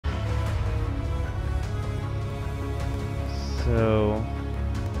So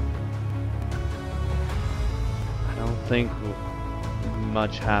I don't think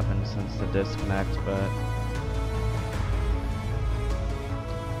much happened since the disconnect, but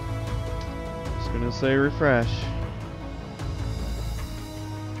just gonna say refresh.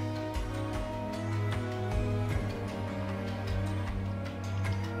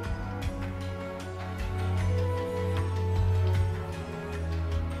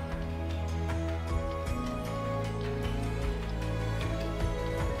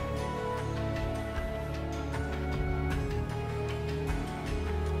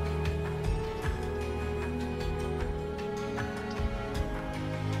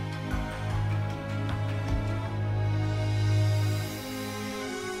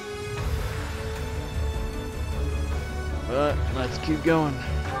 But let's keep going.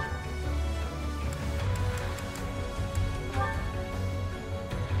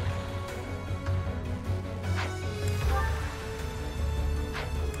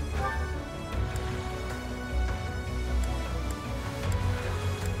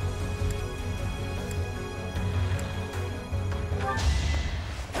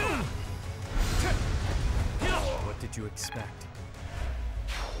 What did you expect?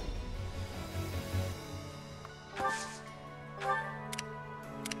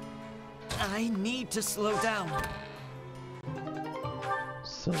 I need to slow down.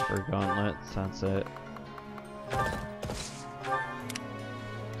 Silver gauntlet, that's it. Okay.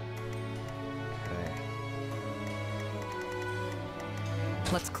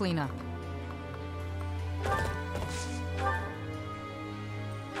 Let's clean up.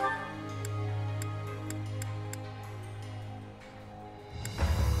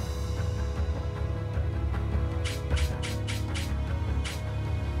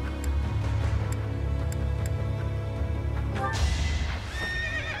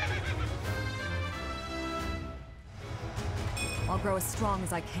 I'll grow as strong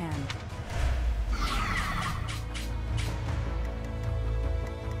as I can.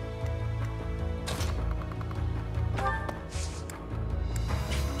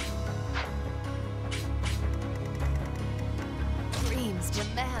 Dreams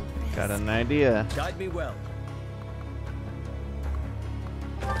demand this. Got an idea. Guide me well.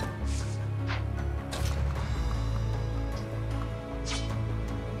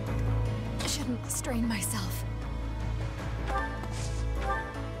 Shouldn't strain myself.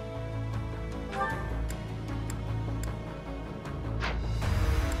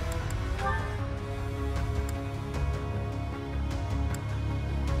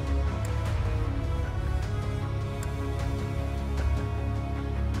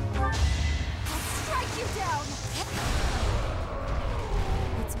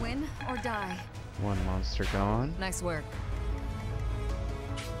 It's win or die. One monster gone. Nice work.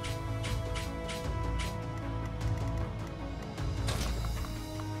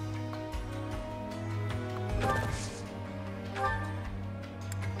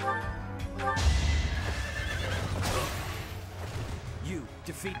 You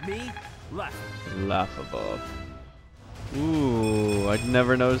defeat me? Left. Laughable. Ooh, I'd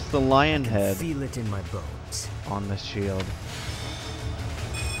never noticed the lion head Feel it in my bones. on the shield.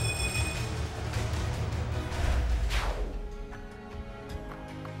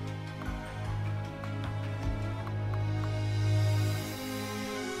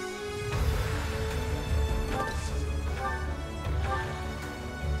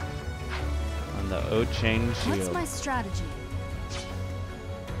 On the O-chain shield. What's my strategy?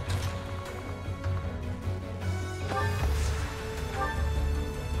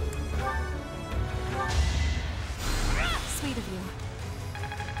 Sweet of you.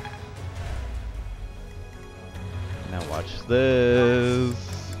 Now watch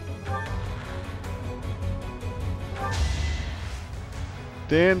this.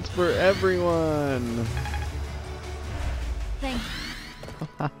 Dance for everyone. Thank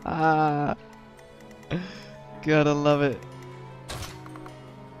you. Gotta love it.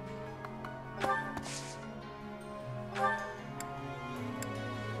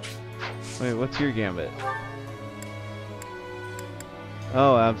 Wait, what's your gambit?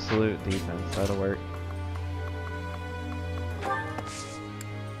 Oh, absolute defense. That'll work.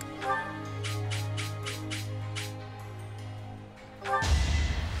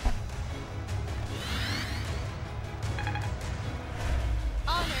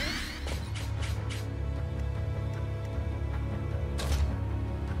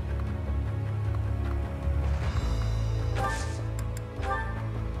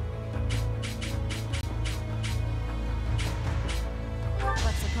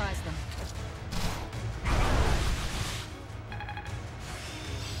 Let's surprise them.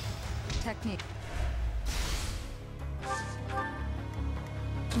 Technique.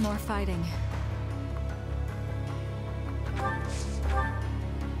 More fighting.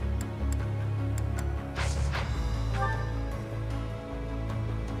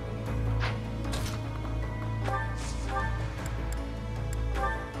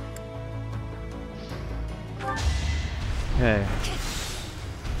 Okay.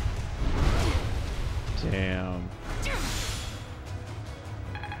 Damn.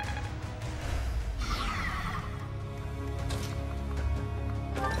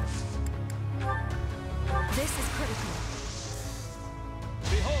 This is critical.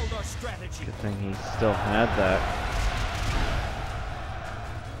 Behold our strategy. Good thing he still had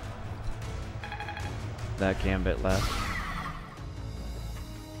that gambit left.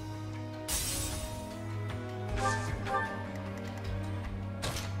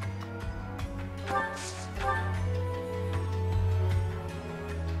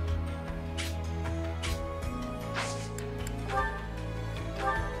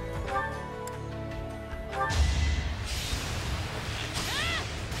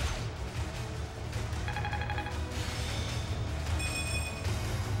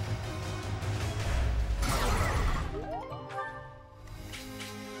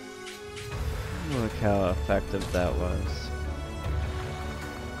 Look how effective that was.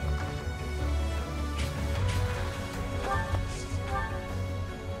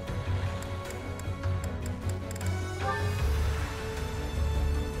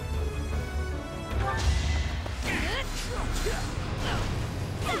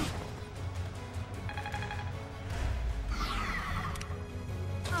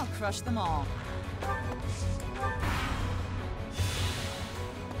 I'll crush them all.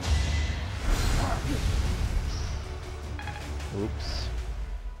 Oops.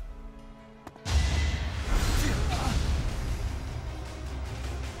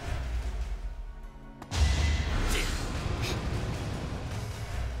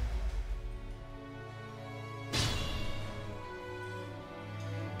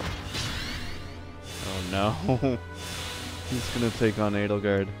 Oh no. He's gonna take on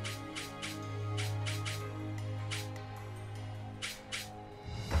Edelgard.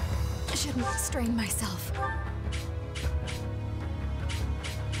 I shouldn't strain myself.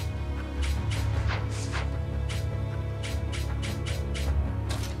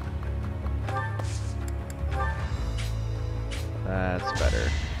 That's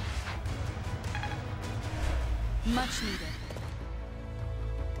better. Much needed.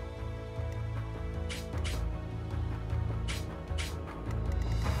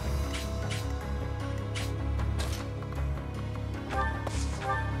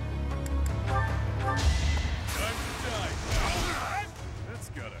 Time to die. That's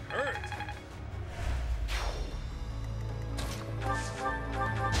gotta hurt.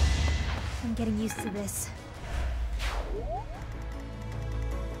 I'm getting used to this.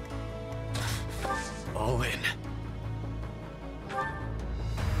 All in.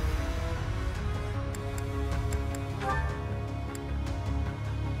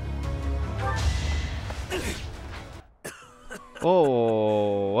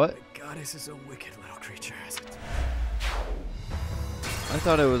 Oh, what? The goddess is a wicked little creature, isn't it? I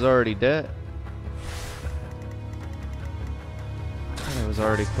thought it was already dead. I thought it was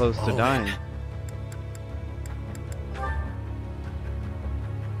already close to All in. dying.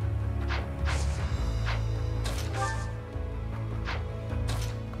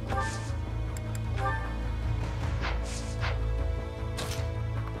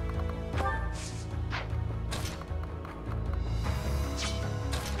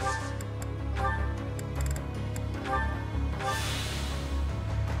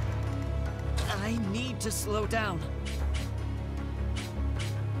 I need to slow down.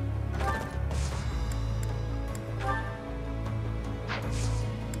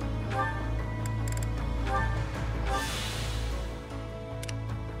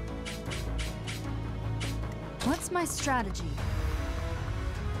 What's my strategy?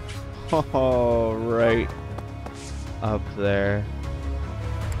 Oh, right up there.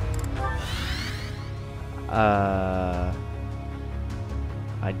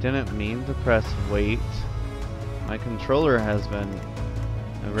 I didn't mean to press wait. My controller has been,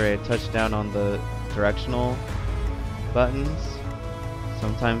 whenever I touch down on the directional buttons,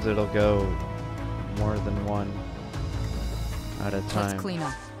 sometimes it'll go more than one at a time. Let's clean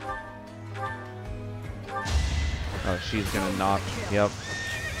up. Oh, she's gonna knock. Yep.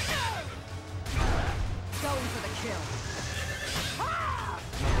 Going for the kill.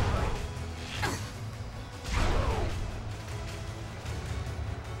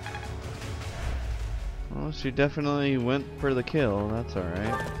 Well, she definitely went for the kill. That's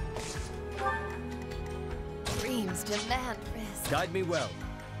alright. Dreams demand risk. Guide me well.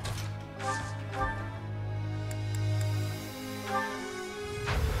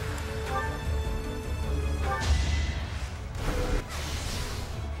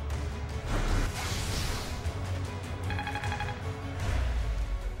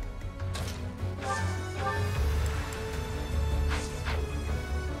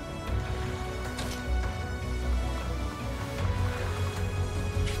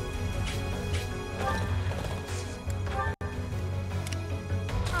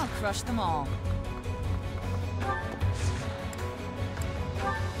 I'll crush them all.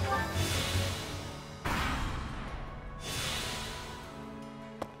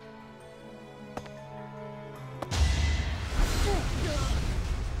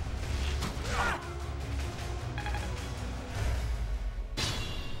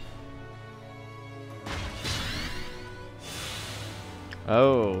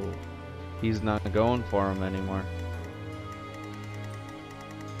 Oh, he's not going for him anymore.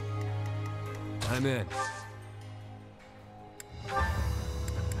 I'm in.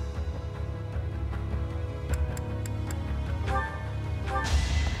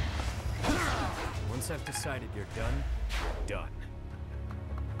 Once I've decided you're done, you're done.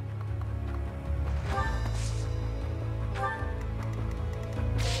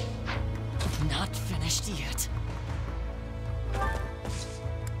 Not finished yet.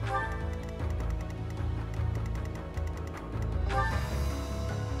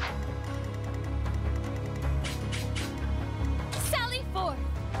 Sally forth!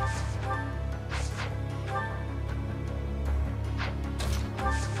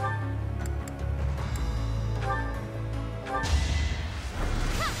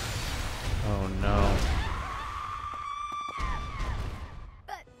 Oh no.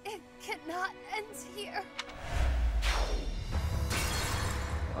 But it cannot end here.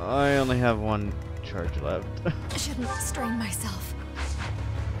 I only have one charge left. Shouldn't strain myself.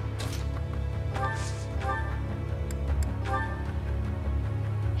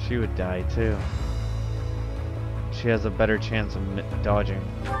 She would die too. She has a better chance of dodging.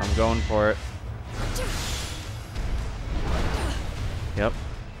 I'm going for it. Yep.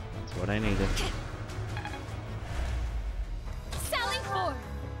 That's what I needed. Sally forth!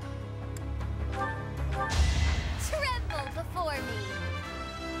 Tremble before me!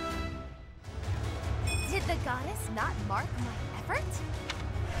 Did the goddess not mark my effort?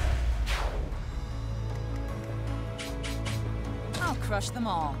 I'll crush them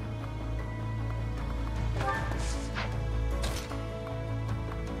all.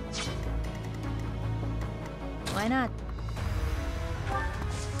 Why not?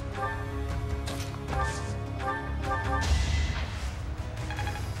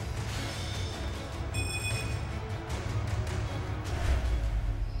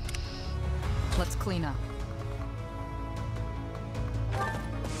 Let's clean up.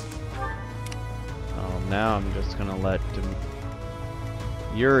 Oh, now I'm just gonna let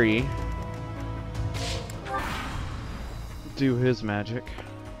Yuri do his magic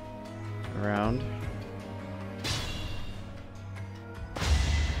around.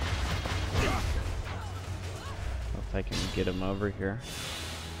 If I can get him over here.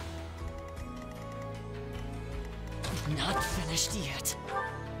 Not finished yet.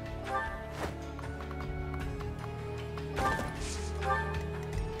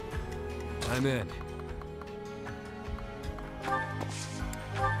 I'm in.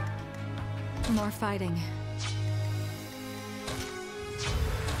 More fighting.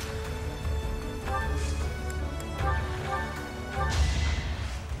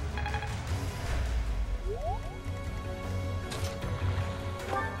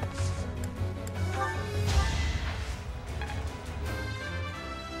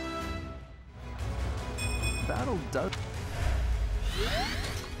 Battle does.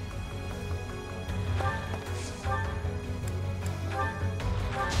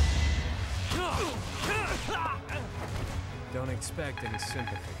 Don't expect any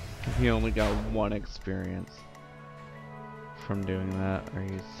sympathy. He only got one experience from doing that. Are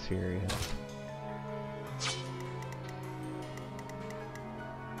you serious?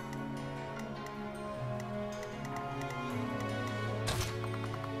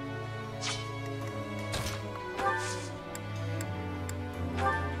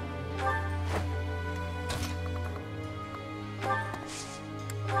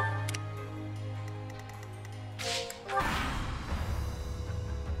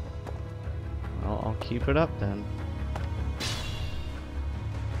 Well, I'll keep it up then.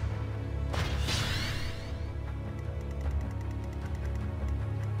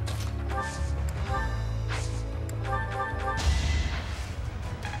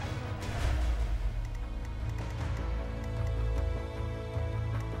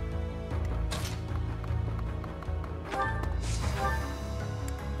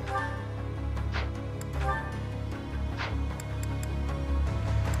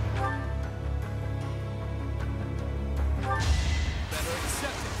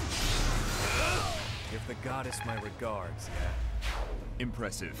 goddess my regards, yeah?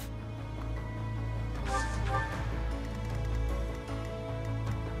 Impressive.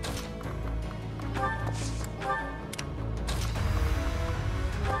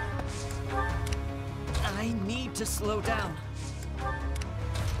 I need to slow down.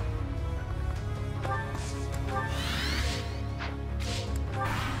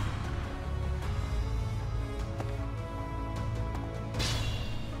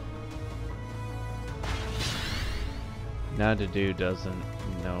 Now the dude doesn't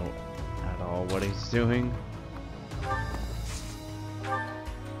know at all what he's doing.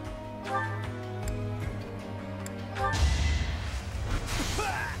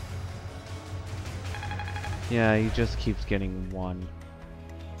 Yeah, he just keeps getting one.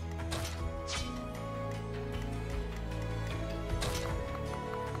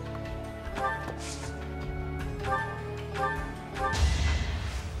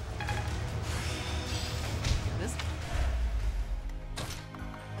 This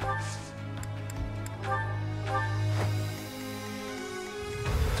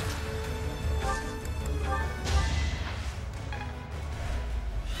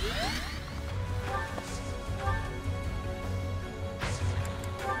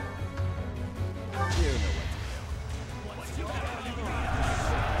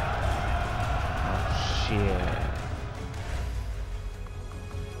Oh shit.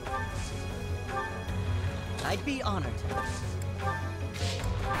 I'd be honored.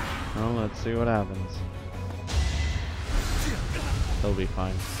 Well, let's see what happens. He'll be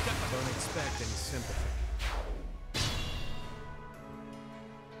fine. Don't expect any sympathy.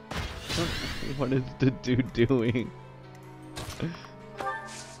 What is the dude doing?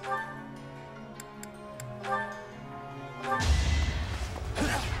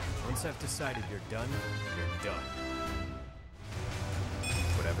 Once I've decided you're done, you're done.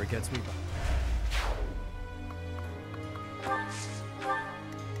 Whatever gets me by.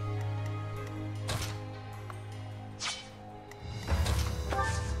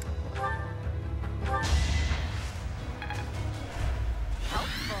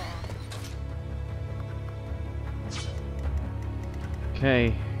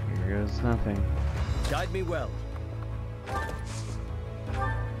 Okay, here goes nothing. Guide me well.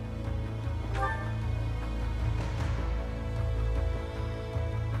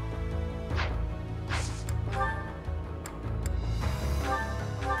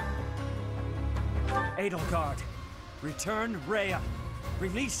 Edelgard, return Rhea.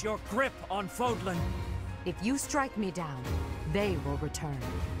 Release your grip on Fodlan. If you strike me down, they will return.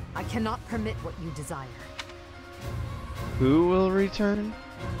 I cannot permit what you desire. Who will return?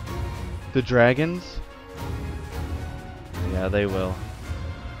 The dragons? Yeah, they will.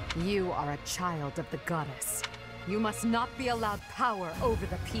 You are a child of the goddess. You must not be allowed power over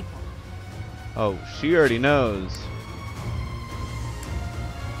the people. Oh, she already knows.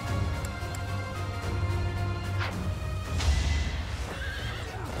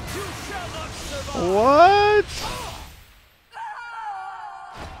 What?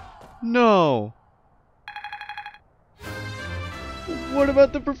 No. What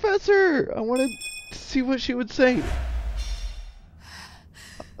about the professor? I wanted to see what she would say.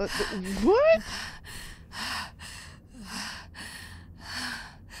 What?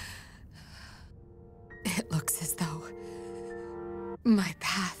 It looks as though my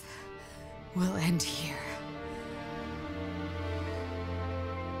path will end here.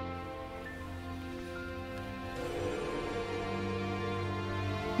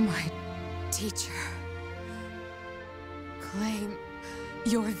 My teacher, claim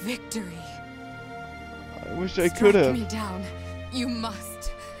your victory. I wish I could have. Strike me down. You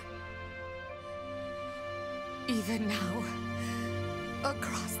must. Even now,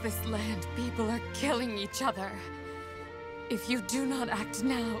 across this land, people are killing each other. If you do not act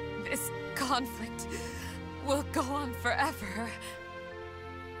now, this conflict will go on forever.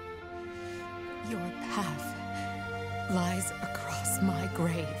 Your path lies across my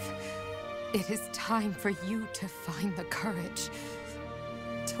grave. It is time for you to find the courage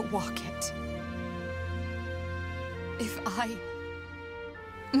to walk it. If I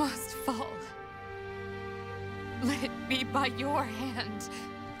must fall, let it be by your hand.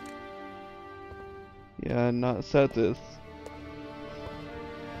 Yeah, not Sethis.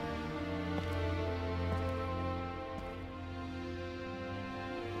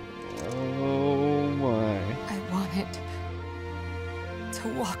 Oh my. I wanted to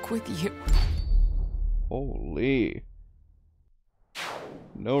walk with you. Holy.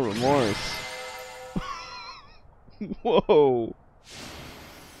 No remorse. Whoa.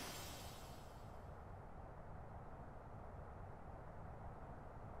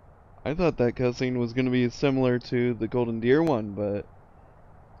 I thought that cutscene was going to be similar to the Golden Deer one, but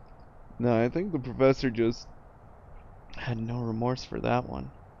no, I think the professor just had no remorse for that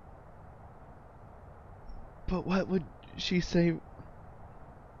one. But what would she say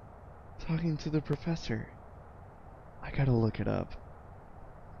talking to the professor? I gotta look it up.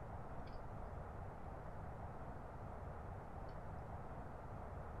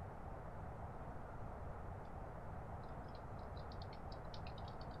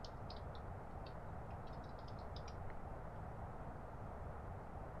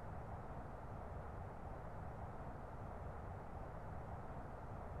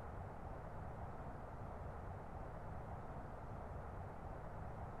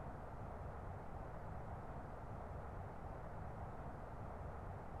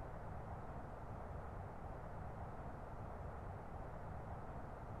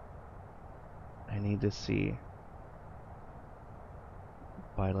 I need to see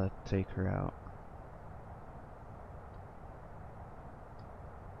Violet take her out.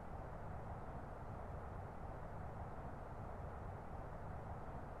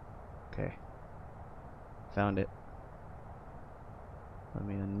 Okay. Found it. Let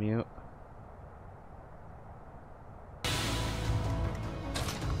me unmute.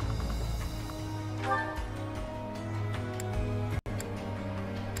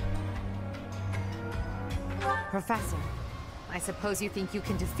 Professor, I suppose you think you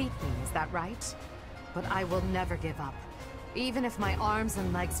can defeat me, is that right? But I will never give up. Even if my arms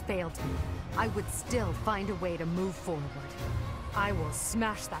and legs failed me, I would still find a way to move forward. I will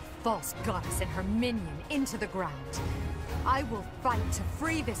smash that false goddess and her minion into the ground. I will fight to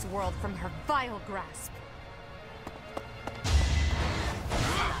free this world from her vile grasp.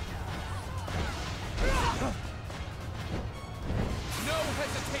 No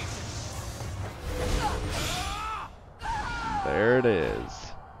hesitation. There it is.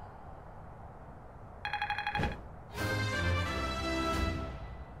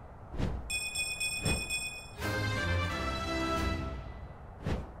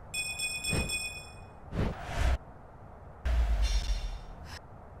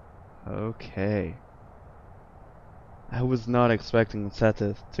 Okay. I was not expecting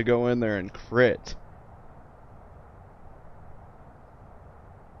Sethith to go in there and crit.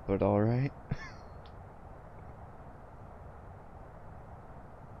 But alright.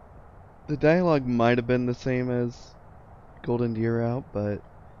 The dialogue might have been the same as Golden Deer Out, but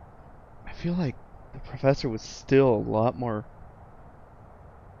I feel like the professor was still a lot more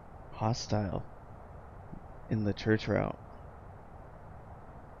hostile in the church route.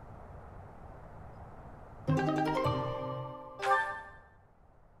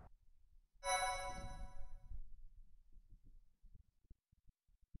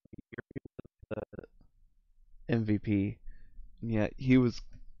 MVP, and yet he was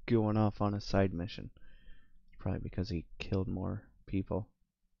going off on a side mission. Probably because he killed more people.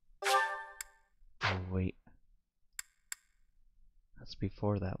 Oh wait, that's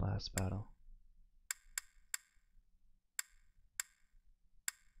before that last battle.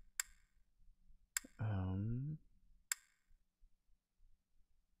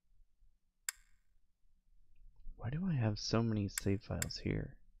 Why do I have so many save files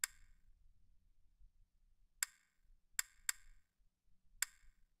here?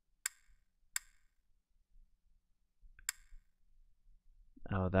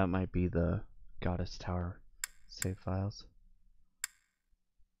 Oh, that might be the Goddess Tower save files.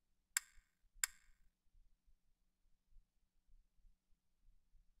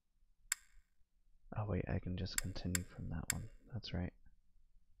 Oh wait, I can just continue from that one. That's right.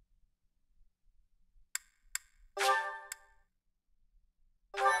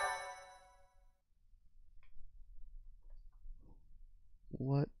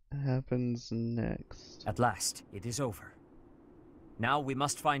 What happens next? At last, it is over. Now we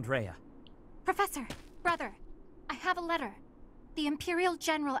must find Rhea. Professor, brother, I have a letter. The Imperial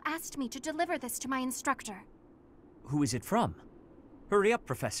General asked me to deliver this to my instructor. Who is it from? Hurry up,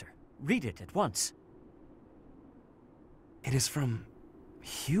 Professor. Read it at once. It is from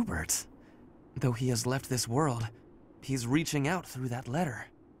Hubert. Though he has left this world, he's reaching out through that letter.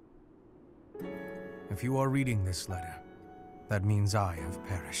 If you are reading this letter, that means I have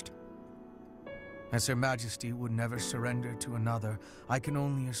perished. As Her Majesty would never surrender to another, I can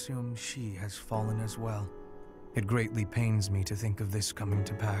only assume she has fallen as well. It greatly pains me to think of this coming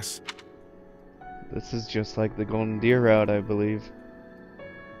to pass. This is just like the Golden Deer route, I believe.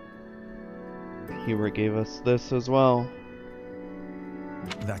 Hubert gave us this as well.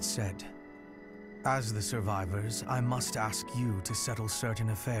 That said, as the survivors, I must ask you to settle certain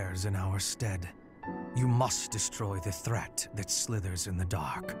affairs in our stead. You must destroy the threat that slithers in the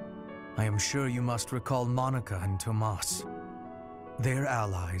dark. I am sure you must recall Monica and Tomas. Their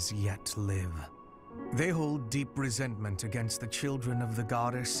allies yet live. They hold deep resentment against the children of the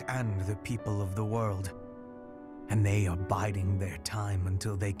goddess and the people of the world. And they are biding their time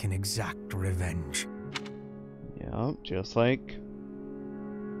until they can exact revenge. Yeah, just like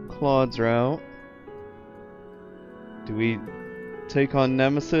Claude's route. Do we take on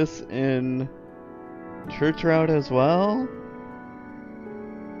Nemesis in Church route as well?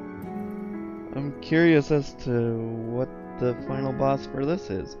 I'm curious as to what the final boss for this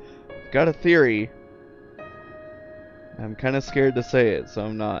is. I've got a theory. I'm kind of scared to say it, so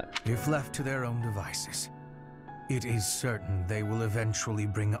I'm not. If left to their own devices, it is certain they will eventually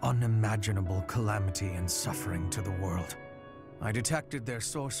bring unimaginable calamity and suffering to the world. I detected their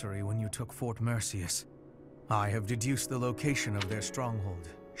sorcery when you took Fort Mercius. I have deduced the location of their stronghold,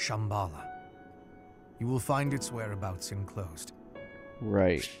 Shambhala. You will find its whereabouts enclosed.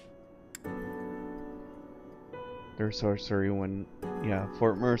 Right. Their sorcery when, yeah,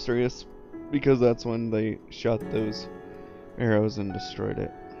 Fort Mercius, because that's when they shot those arrows and destroyed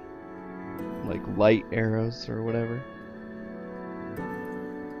it. Like light arrows or whatever.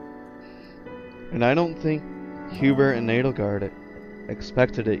 And I don't think Hubert and Edelgard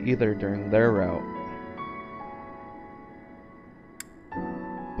expected it either during their route.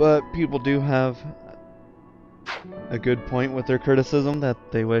 But people do have a good point with their criticism that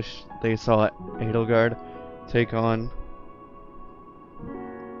they wish they saw Edelgard take on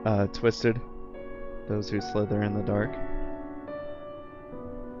Twisted, those who slither in the dark.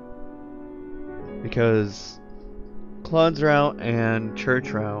 Because Claude's route and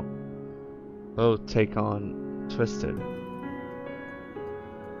Church route both take on Twisted.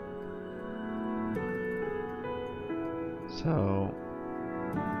 So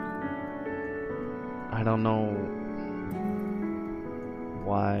I don't know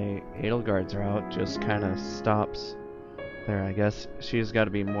why Edelgard's route just kind of stops there. I guess she's got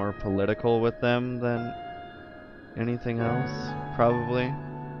to be more political with them than anything else, probably,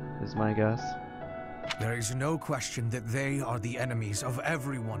 is my guess. There is no question that they are the enemies of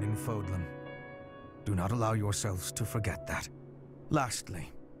everyone in Fodlan. Do not allow yourselves to forget that.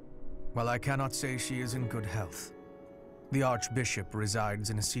 Lastly, while I cannot say she is in good health, the Archbishop resides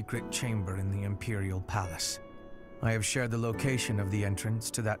in a secret chamber in the Imperial Palace. I have shared the location of the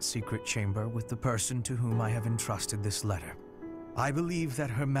entrance to that secret chamber with the person to whom I have entrusted this letter. I believe that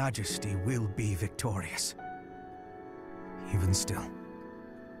Her Majesty will be victorious. Even still,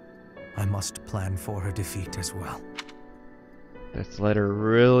 I must plan for her defeat as well. This letter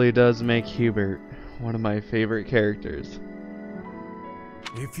really does make Hubert one of my favorite characters.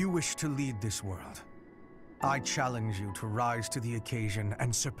 If you wish to lead this world, I challenge you to rise to the occasion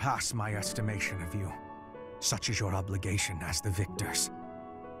and surpass my estimation of you. Such is your obligation as the victors,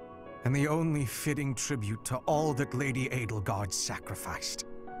 and the only fitting tribute to all that Lady Edelgard sacrificed.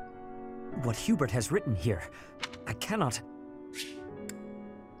 What Hubert has written here, I cannot...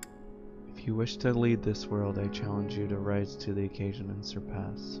 If you wish to lead this world, I challenge you to rise to the occasion and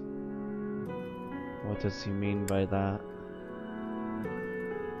surpass. What does he mean by that?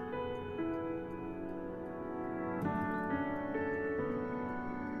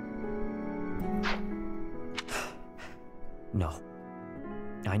 No.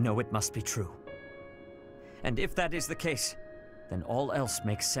 I know it must be true. And if that is the case, then all else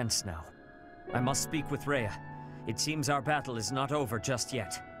makes sense now. I must speak with Rhea. It seems our battle is not over just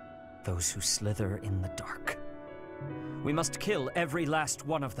yet. Those who slither in the dark. We must kill every last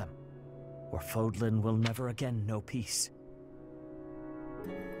one of them, or Fodlan will never again know peace.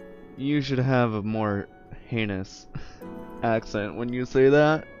 You should have a more heinous accent when you say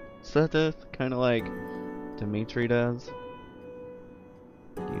that, Sethith, kind of like Dimitri does.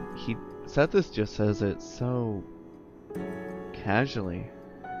 Sethith just says it so casually.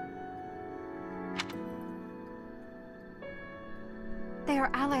 They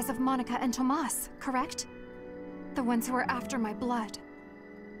are allies of Monica and Tomas, correct? The ones who are after my blood.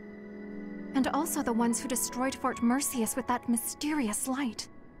 And also the ones who destroyed Fort Mercius with that mysterious light.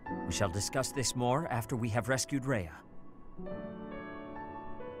 We shall discuss this more after we have rescued Rhea.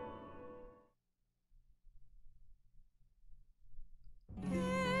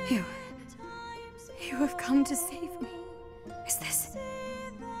 You have come to save me. Is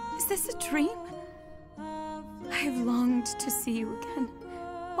this a dream? I have longed to see you again,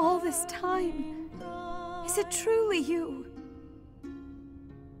 all this time. Is it truly you?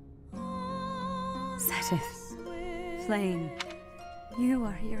 Sethith, Flame, you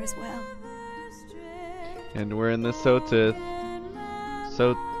are here as well. And we're in the Sothis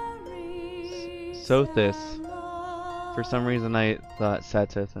For some reason I thought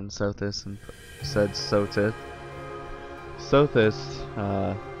Setith and Sothis and said Sotith. Sothis,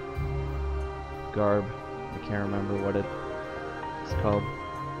 garb. I can't remember what it's called.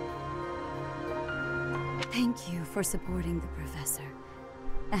 Thank you for supporting the Professor.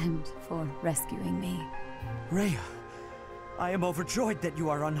 And for rescuing me. Rhea, I am overjoyed that you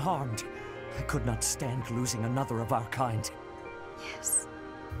are unharmed. I could not stand losing another of our kind. Yes.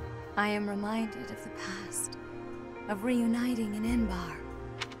 I am reminded of the past. Of reuniting in Ennbar.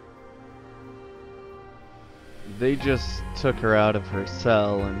 They just took her out of her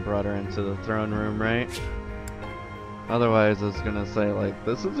cell and brought her into the throne room, right? Otherwise, I was gonna say, like,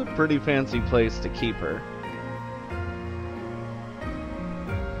 this is a pretty fancy place to keep her.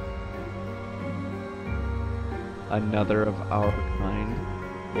 Another of our kind.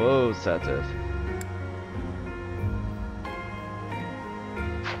 Whoa, Setith.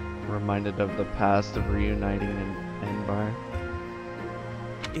 Reminded of the past of reuniting in Ennbar.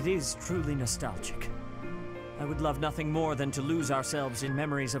 It is truly nostalgic. I would love nothing more than to lose ourselves in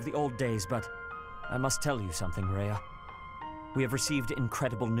memories of the old days, but I must tell you something, Rhea. We have received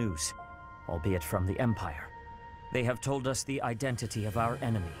incredible news, albeit from the Empire. They have told us the identity of our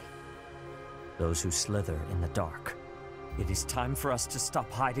enemy. Those who slither in the dark. It is time for us to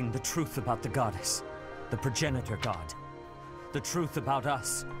stop hiding the truth about the goddess, the progenitor god. The truth about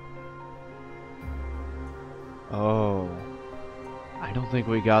us. Oh. I don't think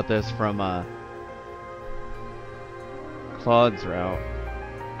we got this from, Claude's route.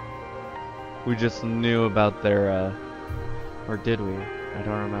 We just knew about their, or did we? I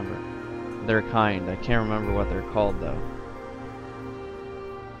don't remember. Their kind. I can't remember what they're called, though.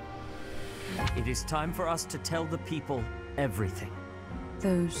 It is time for us to tell the people everything.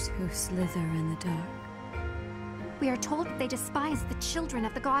 Those who slither in the dark. We are told they despise the children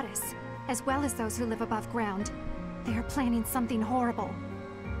of the goddess, as well as those who live above ground. They are planning something horrible.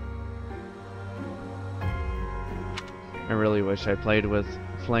 I really wish I played with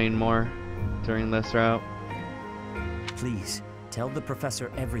Flame more during this route. Please, tell the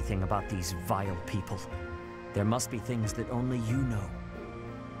Professor everything about these vile people. There must be things that only you know.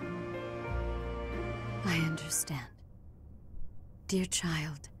 I understand. Dear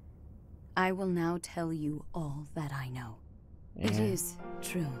child, I will now tell you all that I know. It is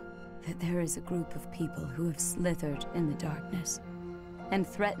true that there is a group of people who have slithered in the darkness and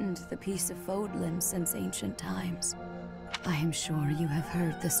threatened the peace of Fodlan since ancient times. I am sure you have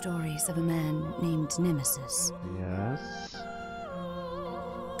heard the stories of a man named Nemesis. Yes.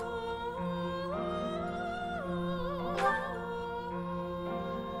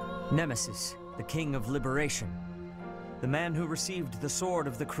 Nemesis, the King of Liberation. The man who received the sword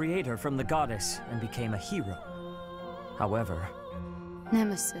of the Creator from the goddess and became a hero. However,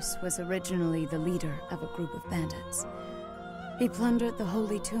 Nemesis was originally the leader of a group of bandits. He plundered the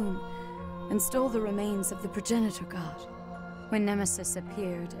Holy Tomb and stole the remains of the progenitor god. When Nemesis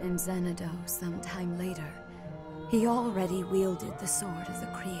appeared in Xanadu some time later, he already wielded the sword of the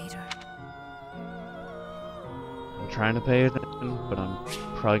Creator. I'm trying to pay attention, but I'm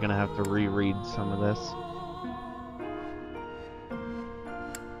probably gonna have to reread some of this.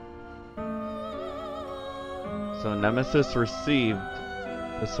 So Nemesis received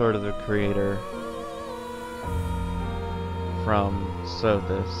the sword of the Creator from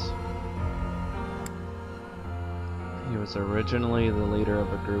Sothis. He was originally the leader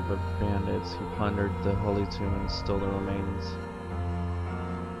of a group of bandits who plundered the Holy Tomb and stole the remains.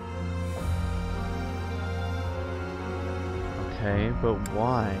 Okay, but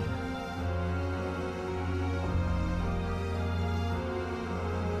why?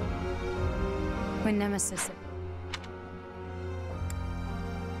 When Nemesis...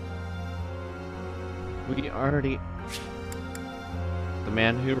 We already... The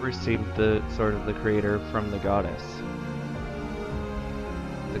man who received the sword of the Creator from the goddess.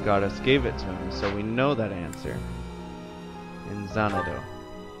 The goddess gave it to him, so we know that answer. In Xanadu.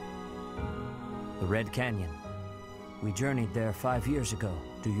 the Red Canyon. We journeyed there 5 years ago,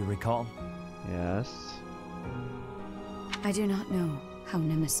 do you recall? Yes. I do not know how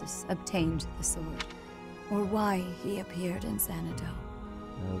Nemesis obtained the sword, or why he appeared in Xanadu.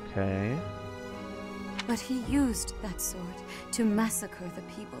 Okay. But he used that sword to massacre the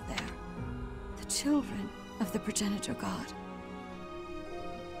people there, the children of the progenitor god.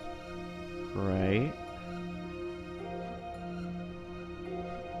 Right.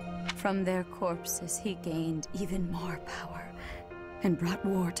 From their corpses he gained even more power, and brought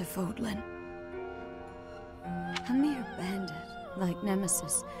war to Fodlan. A mere bandit like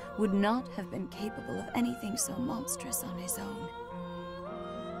Nemesis would not have been capable of anything so monstrous on his own.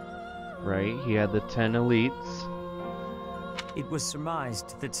 Right, he had the 10 elites. It was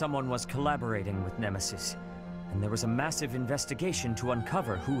surmised that someone was collaborating with Nemesis, and there was a massive investigation to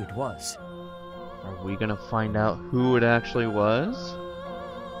uncover who it was. Are we gonna find out who it actually was?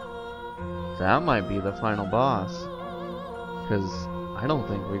 That might be the final boss. Because I don't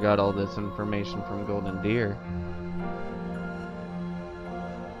think we got all this information from Golden Deer.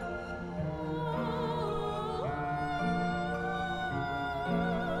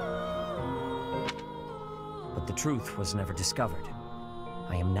 But the truth was never discovered.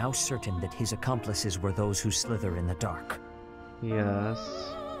 I am now certain that his accomplices were those who slither in the dark. Yes.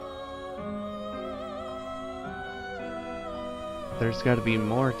 There's gotta be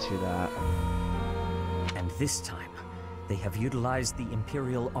more to that. And this time, they have utilized the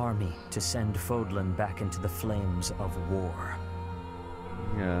Imperial Army to send Fodlan back into the flames of war.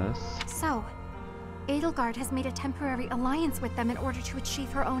 Yes. So, Edelgard has made a temporary alliance with them in order to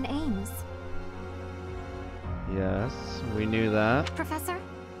achieve her own aims. Yes, we knew that. Professor,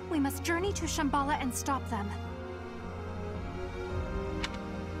 we must journey to Shambhala and stop them.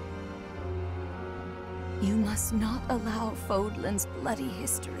 You must not allow Fodlan's bloody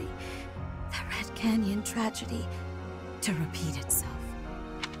history, the Red Canyon tragedy, to repeat itself.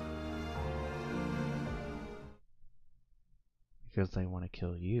 Because they want to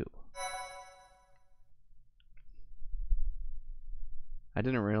kill you. I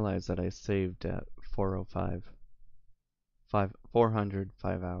didn't realize that I saved at 405.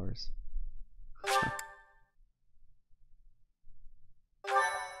 405 hours.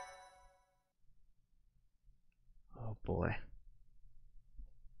 Oh boy.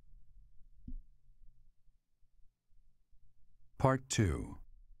 Part 2.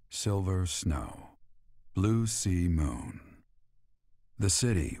 Silver Snow. Blue Sea Moon. The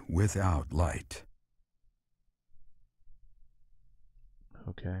city without light.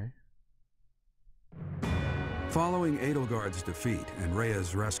 Okay. Following Edelgard's defeat and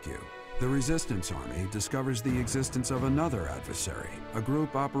Rhea's rescue, the Resistance Army discovers the existence of another adversary, a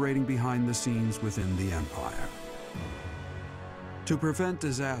group operating behind the scenes within the Empire. To prevent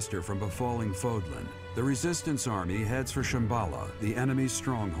disaster from befalling Fodlan, the Resistance Army heads for Shambhala, the enemy's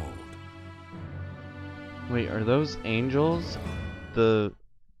stronghold. Wait, are those angels the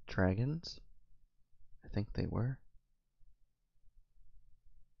dragons? I think they were.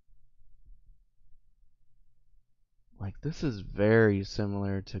 Like, this is very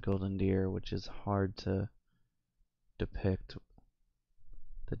similar to Golden Deer, which is hard to depict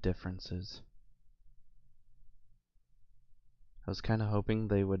the differences. I was kind of hoping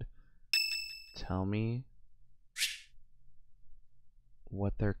they would tell me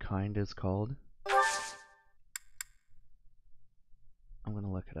what their kind is called. I'm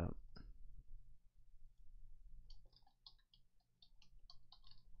gonna look it up.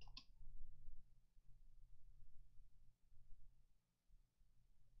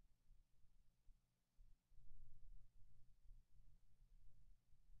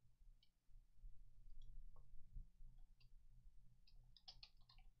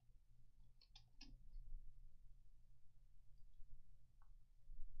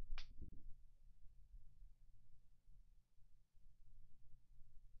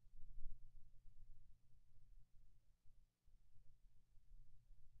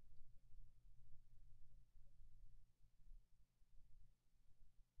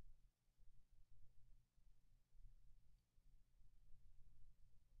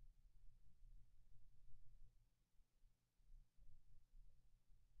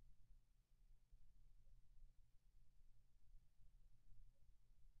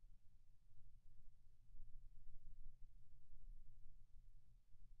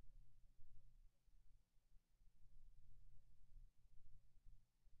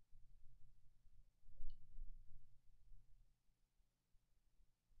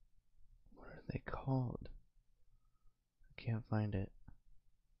 What are they called? I can't find it.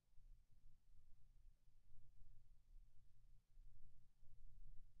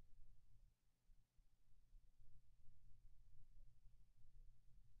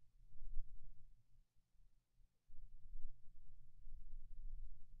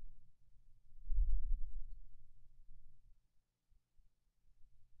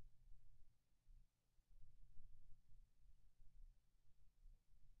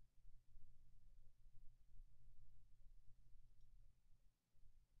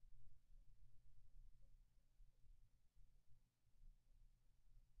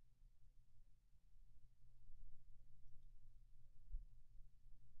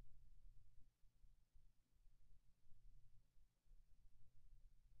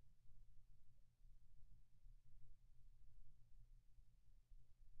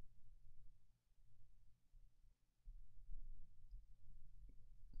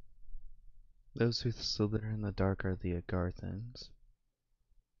 Those who slither in the dark are the Agarthans.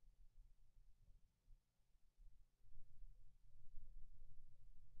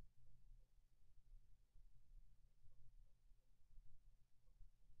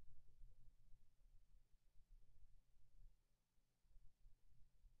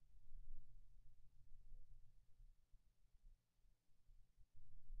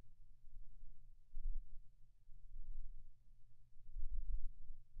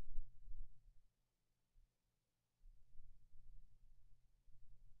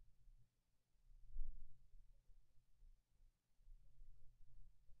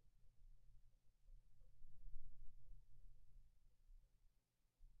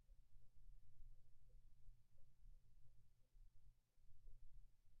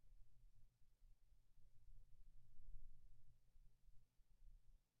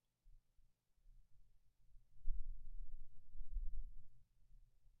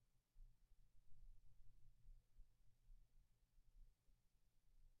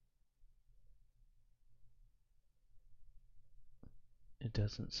 It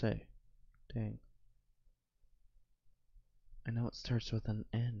doesn't say. Dang. I know it starts with an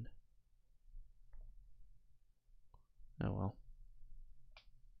N. Oh well.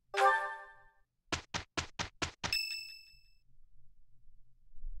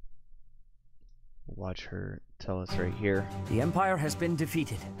 Watch her tell us right here. The Empire has been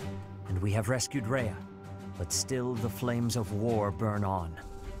defeated, and we have rescued Rhea, but still the flames of war burn on.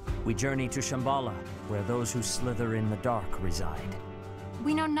 We journey to Shambhala, where those who slither in the dark reside.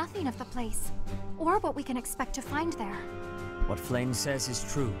 We know nothing of the place, or what we can expect to find there. What Flame says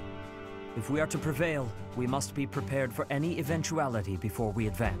is true. If we are to prevail, we must be prepared for any eventuality before we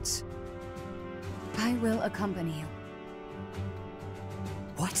advance. I will accompany you.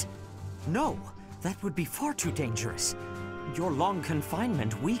 What? No! That would be far too dangerous. Your long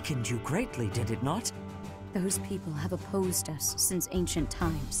confinement weakened you greatly, did it not? Those people have opposed us since ancient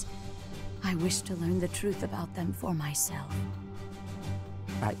times. I wish to learn the truth about them for myself.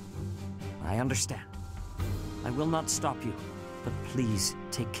 I understand. I will not stop you, but please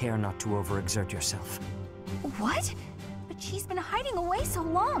take care not to overexert yourself. What? But she's been hiding away so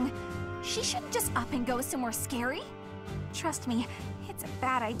long. She shouldn't just up and go somewhere scary. Trust me, it's a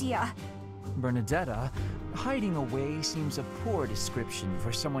bad idea. Bernadetta, hiding away seems a poor description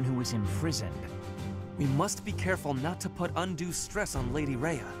for someone who is imprisoned. We must be careful not to put undue stress on Lady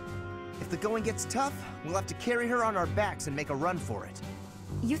Rhea. If the going gets tough, we'll have to carry her on our backs and make a run for it.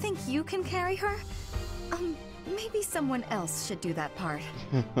 You think you can carry her? Maybe someone else should do that part.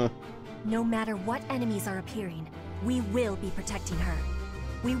 No matter what enemies are appearing, we will be protecting her.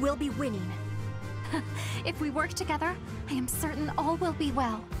 We will be winning. If we work together, I am certain all will be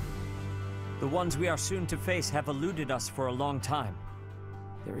well. The ones we are soon to face have eluded us for a long time.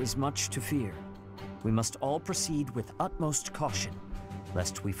 There is much to fear. We must all proceed with utmost caution,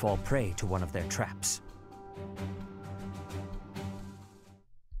 lest we fall prey to one of their traps.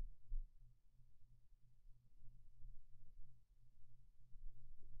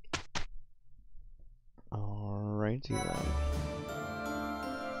 Alrighty then.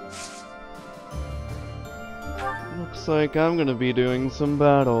 Looks like I'm gonna be doing some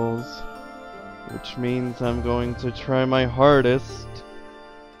battles, which means I'm going to try my hardest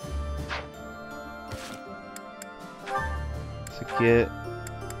to get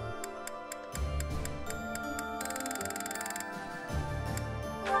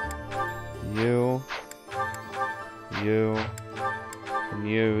you, and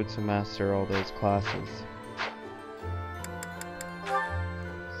you to master all those classes.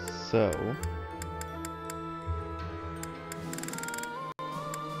 So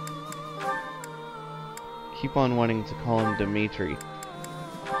keep on wanting to call him Dimitri.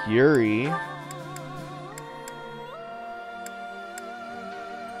 Yuri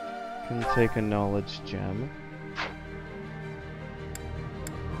can take a knowledge gem.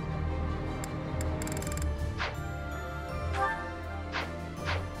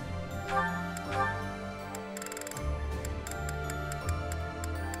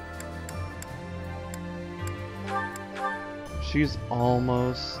 She's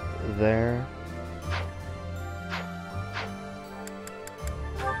almost there.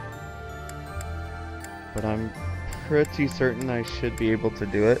 But I'm pretty certain I should be able to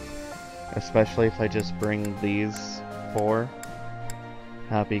do it, especially if I just bring these 4.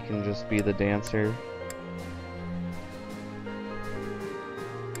 Happy can just be the dancer.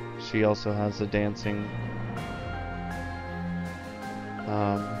 She also has a dancing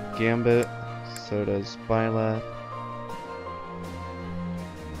gambit, so does Byleth.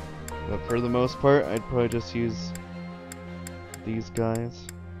 But for the most part, I'd probably just use these guys.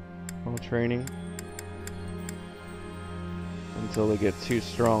 while training. Until they get too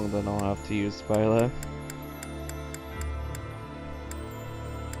strong, then I'll have to use Spy Life.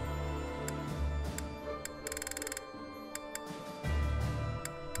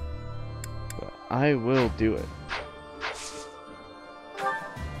 But I will do it.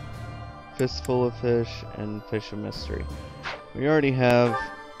 Fistful of Fish and Fish of Mystery. We already have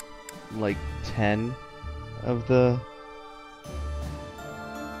like 10 of the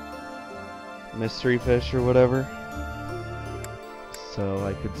mystery fish or whatever, so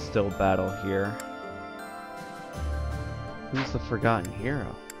I could still battle here. Who's the forgotten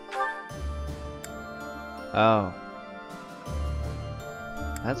hero? Oh,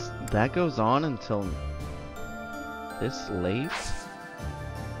 that goes on until this late?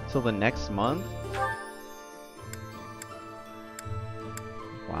 Till the next month?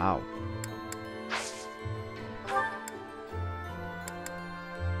 Wow.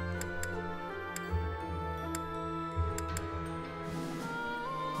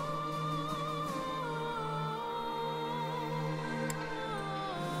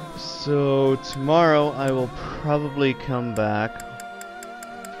 So tomorrow I will probably come back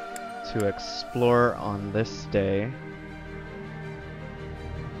to explore on this day.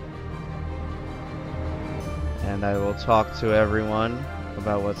 And I will talk to everyone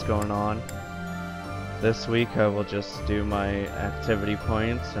about what's going on. This week I will just do my activity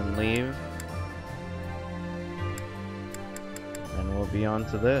points and leave. And we'll be on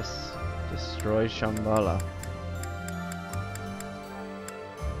to this. Destroy Shambhala.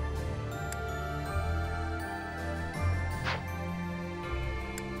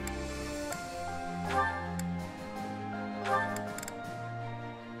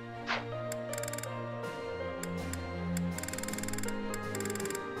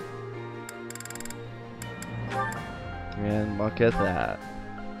 And look at that.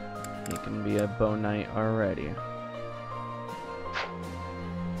 He can be a bow knight already.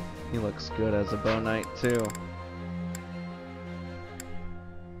 He looks good as a bow knight too.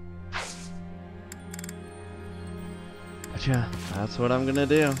 But yeah, that's what I'm gonna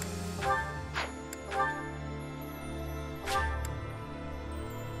do.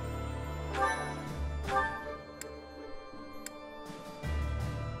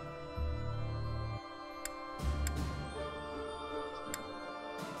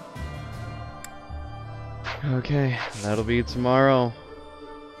 Okay, that'll be tomorrow.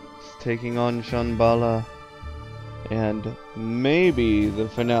 It's taking on Shambhala. And maybe the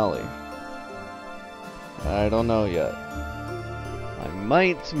finale. I don't know yet. I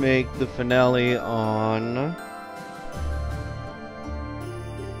might make the finale on...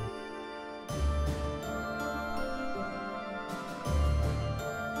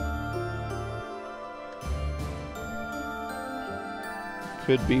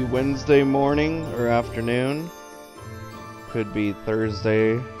 Could be Wednesday morning or afternoon. Could be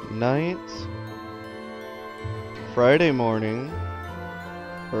Thursday night. Friday morning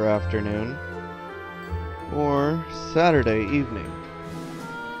or afternoon. Or Saturday evening.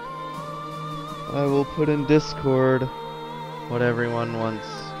 I will put in Discord what everyone wants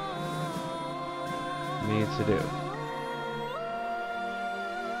me to do.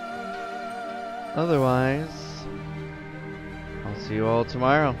 Otherwise, I'll see you all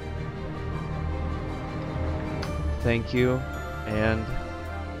tomorrow. Thank you, and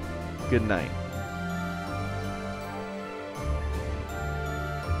good night.